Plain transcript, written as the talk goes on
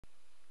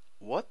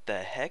What the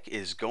heck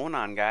is going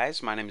on,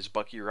 guys? My name is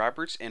Bucky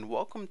Roberts and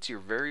welcome to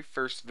your very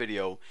first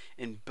video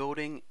in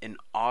building an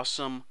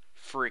awesome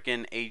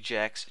freaking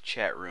Ajax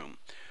chat room.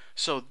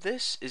 So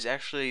this is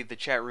actually the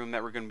chat room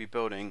that we're going to be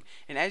building,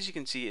 and as you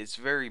can see it's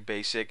very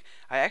basic.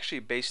 I actually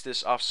based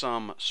this off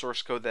some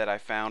source code that I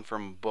found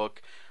from a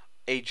book,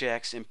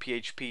 Ajax and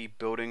PHP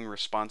Building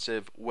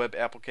Responsive Web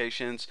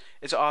Applications.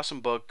 It's an awesome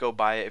book. Go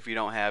buy it if you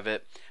don't have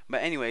it.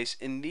 But anyways,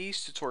 in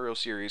these tutorial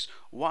series,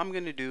 what I'm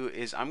going to do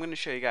is I'm going to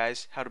show you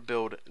guys how to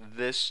build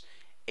this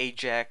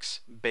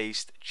Ajax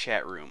based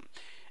chat room.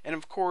 And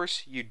of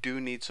course, you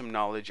do need some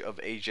knowledge of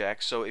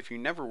Ajax. So if you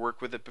never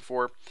worked with it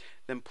before,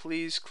 then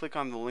please click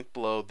on the link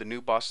below,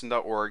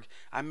 thenewboston.org.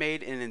 I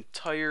made an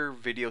entire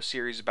video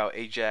series about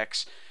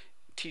Ajax,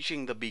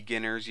 teaching the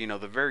beginners,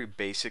 the very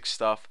basic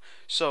stuff.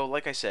 So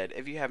like I said,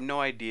 if you have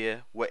no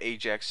idea what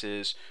Ajax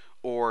is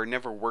or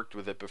never worked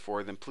with it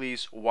before, then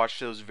please watch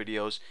those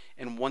videos,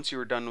 and once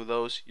you're done with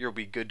those, you'll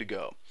be good to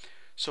go.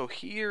 So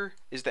here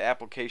is the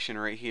application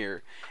right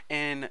here,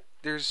 and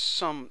there's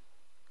some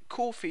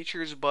cool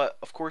features, but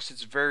of course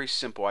it's very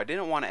simple. I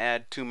didn't want to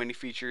add too many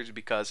features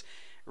because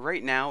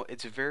right now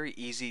it's very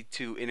easy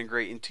to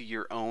integrate into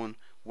your own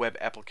web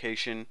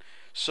application.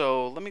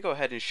 So let me go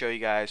ahead and show you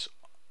guys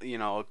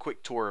a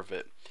quick tour of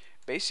it.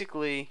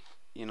 Basically,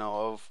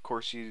 of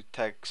course you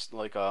text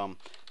like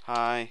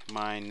hi,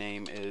 my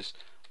name is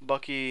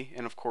Bucky,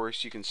 and of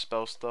course you can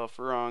spell stuff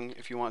wrong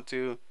if you want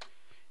to,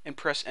 and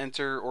press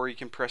enter, or you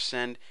can press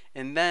send,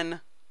 and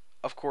then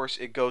of course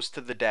it goes to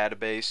the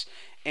database.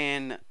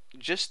 And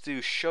just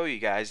to show you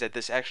guys that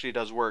this actually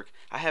does work,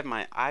 I have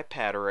my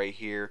iPad right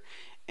here,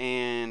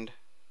 and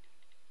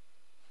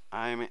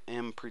I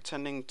am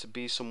pretending to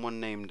be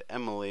someone named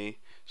Emily.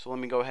 So let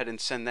me go ahead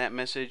and send that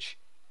message,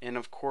 and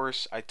of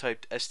course I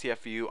typed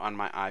STFU on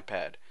my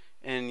iPad,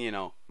 and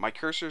my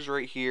cursor's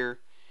right here,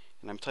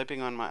 and I'm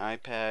typing on my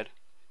iPad,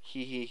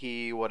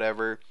 he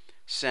whatever,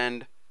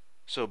 send.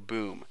 So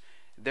boom,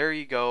 there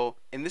you go.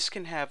 And this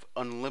can have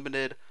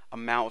unlimited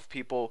amount of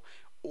people,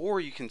 or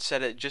you can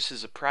set it just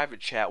as a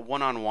private chat,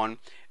 one-on-one.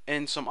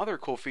 And some other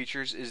cool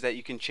features is that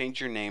you can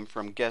change your name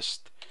from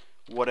guest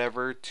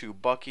whatever to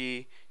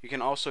Bucky. You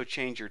can also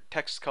change your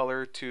text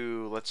color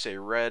to, let's say,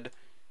 red.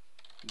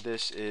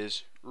 This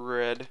is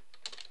red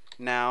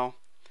now.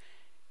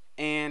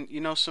 And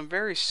some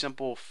very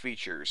simple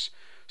features.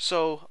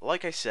 So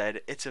like I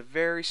said, it's a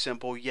very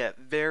simple yet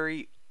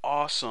very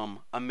awesome,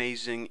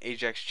 amazing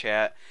Ajax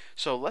chat.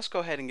 So let's go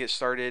ahead and get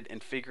started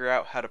and figure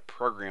out how to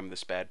program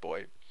this bad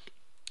boy.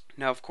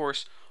 Now of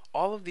course,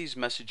 all of these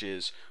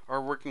messages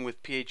are working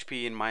with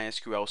PHP and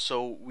MySQL,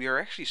 so we are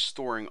actually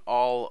storing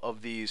all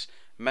of these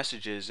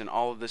messages and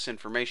all of this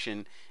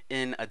information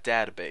in a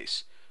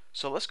database.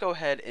 So let's go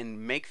ahead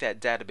and make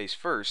that database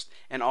first,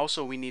 and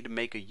also we need to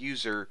make a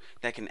user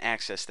that can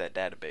access that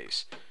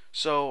database.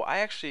 So I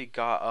actually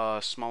got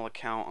a small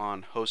account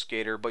on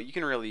HostGator, but you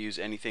can really use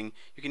anything.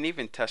 You can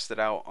even test it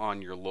out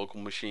on your local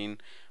machine,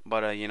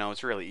 but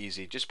it's really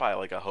easy. Just buy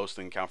like a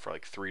hosting account for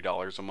like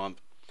 $3 a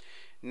month.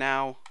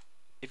 Now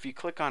if you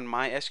click on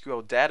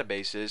MySQL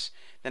databases,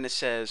 then it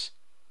says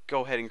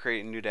go ahead and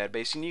create a new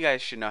database, and you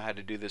guys should know how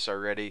to do this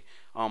already,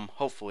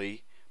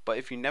 hopefully. But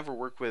if you never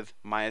work with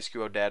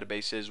MySQL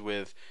databases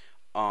with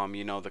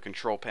the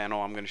control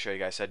panel, I'm going to show you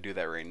guys how to do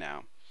that right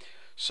now.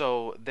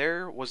 So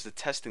there was the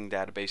testing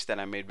database that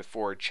I made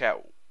before,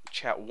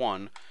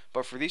 chat1,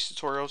 but for these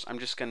tutorials I'm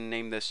just going to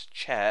name this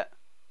chat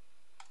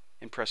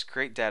and press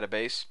create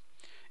database.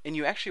 And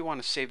you actually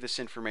want to save this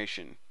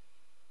information.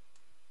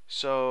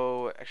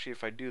 So actually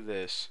if I do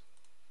this,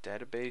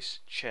 database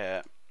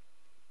chat,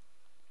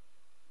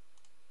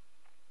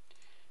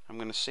 I'm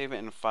going to save it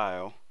in a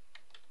file.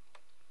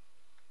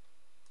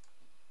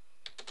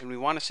 And we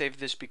want to save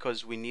this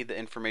because we need the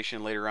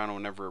information later on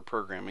whenever we're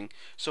programming.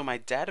 So my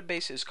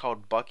database is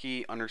called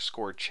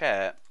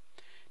Bucky_chat.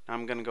 Now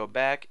I'm going to go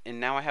back, and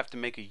now I have to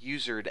make a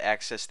user to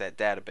access that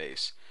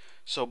database.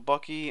 So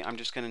Bucky, I'm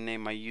just going to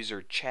name my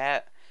user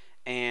chat,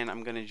 and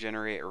I'm going to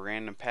generate a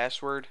random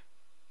password.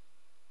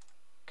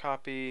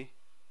 Copy.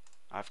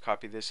 I've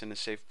copied this in a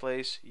safe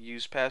place.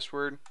 Use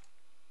password.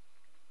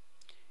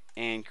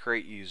 And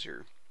create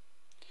user.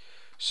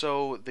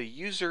 So the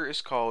user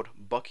is called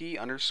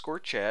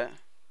Bucky_chat.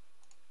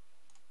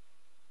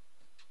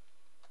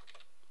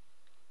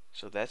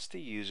 So that's the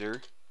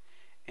user,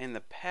 and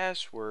the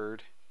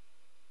password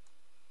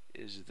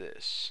is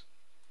this.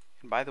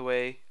 And by the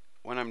way,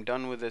 when I'm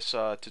done with this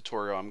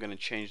tutorial, I'm going to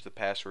change the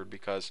password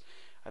because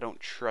I don't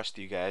trust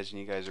you guys,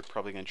 and you guys are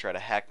probably going to try to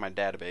hack my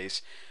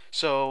database.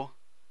 So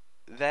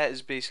that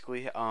is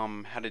basically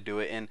how to do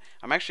it, and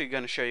I'm actually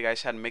going to show you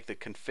guys how to make the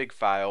config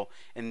file,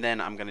 and then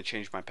I'm going to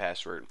change my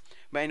password.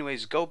 But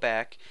anyways, go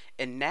back,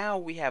 and now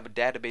we have a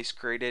database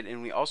created,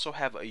 and we also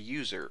have a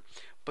user.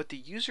 But the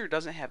user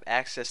doesn't have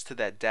access to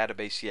that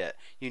database yet.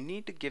 You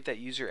need to give that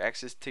user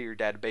access to your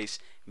database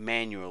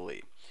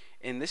manually.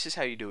 And this is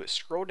how you do it.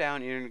 Scroll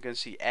down and you're going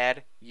to see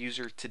add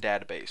user to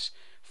database.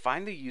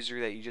 Find the user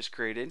that you just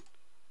created,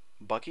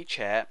 Bucky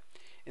Chat.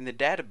 In the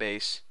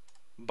database,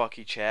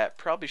 Bucky Chat.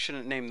 Probably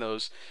shouldn't name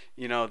those,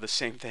 the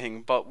same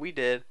thing, but we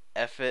did.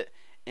 Effet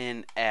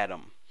and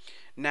Adam.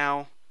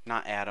 Now,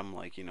 not Adam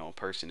like, a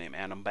person named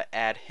Adam, but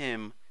add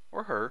him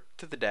or her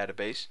to the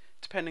database,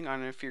 depending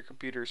on if your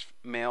computer's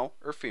male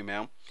or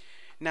female.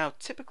 Now,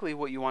 typically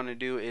what you want to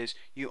do is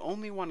you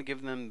only want to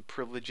give them the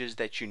privileges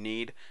that you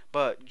need,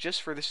 but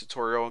just for this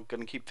tutorial, I'm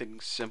going to keep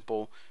things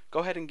simple.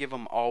 Go ahead and give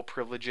them all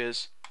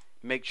privileges,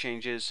 make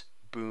changes,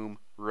 boom,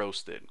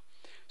 roasted.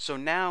 So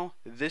now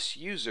this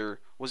user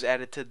was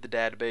added to the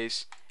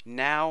database.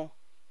 Now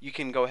you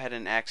can go ahead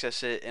and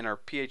access it, and our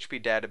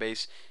PHP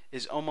database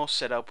is almost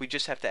set up. We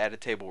just have to add a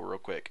table real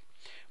quick.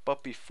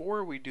 But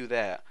before we do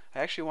that, I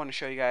actually want to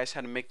show you guys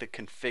how to make the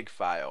config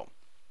file.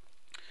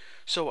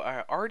 So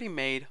I already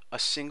made a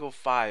single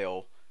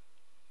file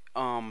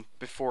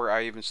before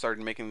I even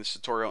started making this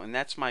tutorial, and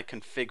that's my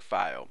config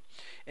file.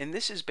 And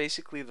this is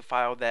basically the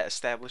file that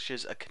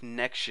establishes a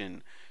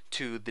connection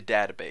to the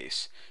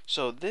database.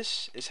 So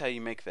this is how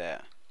you make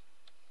that.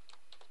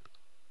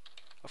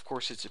 Of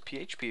course, it's a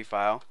PHP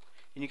file,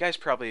 and you guys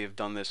probably have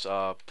done this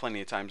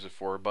plenty of times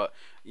before, but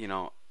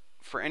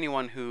for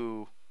anyone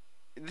who,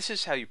 this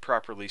is how you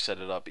properly set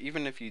it up.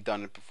 Even if you've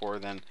done it before,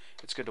 then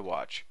it's good to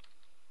watch.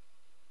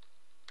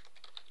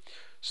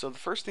 So the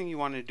first thing you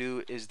want to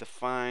do is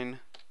define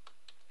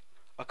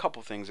a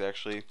couple things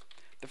actually.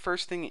 The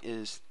first thing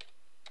is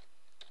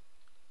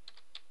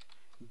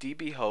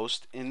DB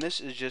host, and this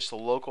is just a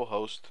local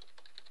host.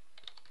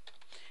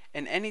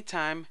 And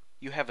anytime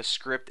you have a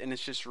script and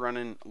it's just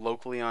running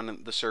locally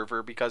on the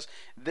server, because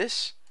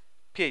this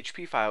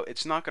PHP file,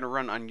 it's not going to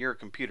run on your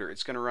computer,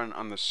 it's going to run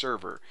on the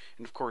server.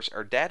 And of course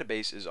our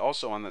database is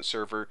also on that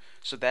server,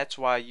 so that's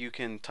why you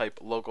can type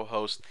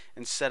localhost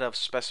instead of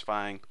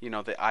specifying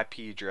the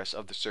IP address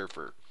of the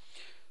server.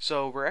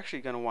 So we're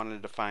actually going to want to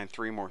define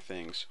three more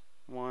things.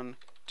 1,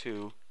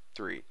 2,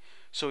 3.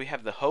 So we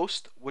have the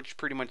host, which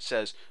pretty much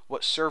says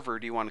what server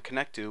do you want to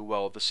connect to.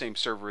 Well, the same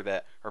server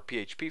that our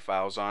PHP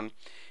file is on.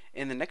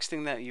 And the next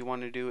thing that you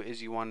want to do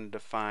is you want to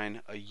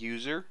define a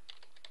user,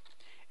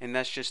 and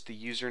that's just the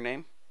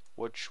username,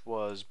 which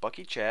was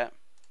Bucky Chat.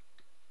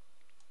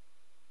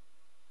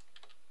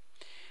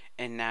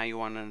 And now you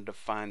want to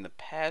define the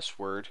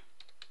password,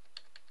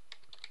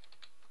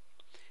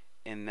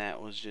 and that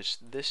was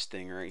just this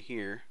thing right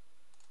here,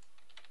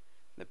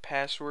 the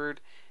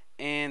password.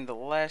 And the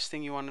last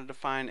thing you want to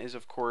define is,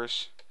 of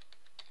course,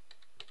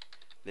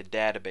 the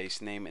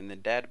database name, and the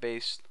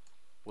database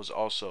was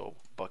also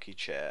Bucky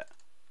Chat.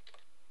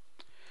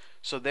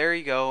 So there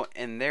you go,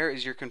 and there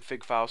is your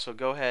config file. So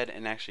go ahead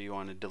and actually you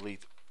want to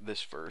delete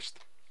this first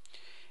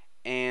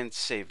and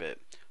save it.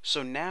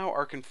 So now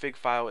our config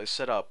file is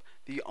set up.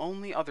 The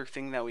only other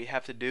thing that we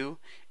have to do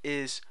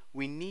is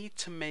we need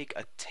to make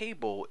a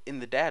table in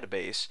the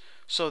database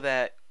so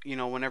that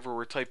whenever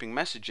we're typing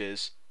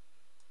messages,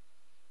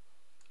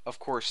 of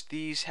course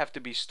these have to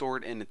be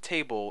stored in a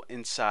table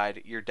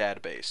inside your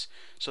database.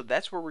 So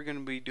that's what we're going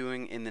to be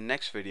doing in the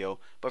next video.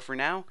 But for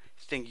now,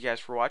 thank you guys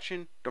for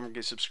watching. Don't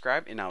forget to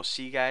subscribe, and I'll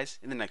see you guys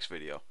in the next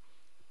video.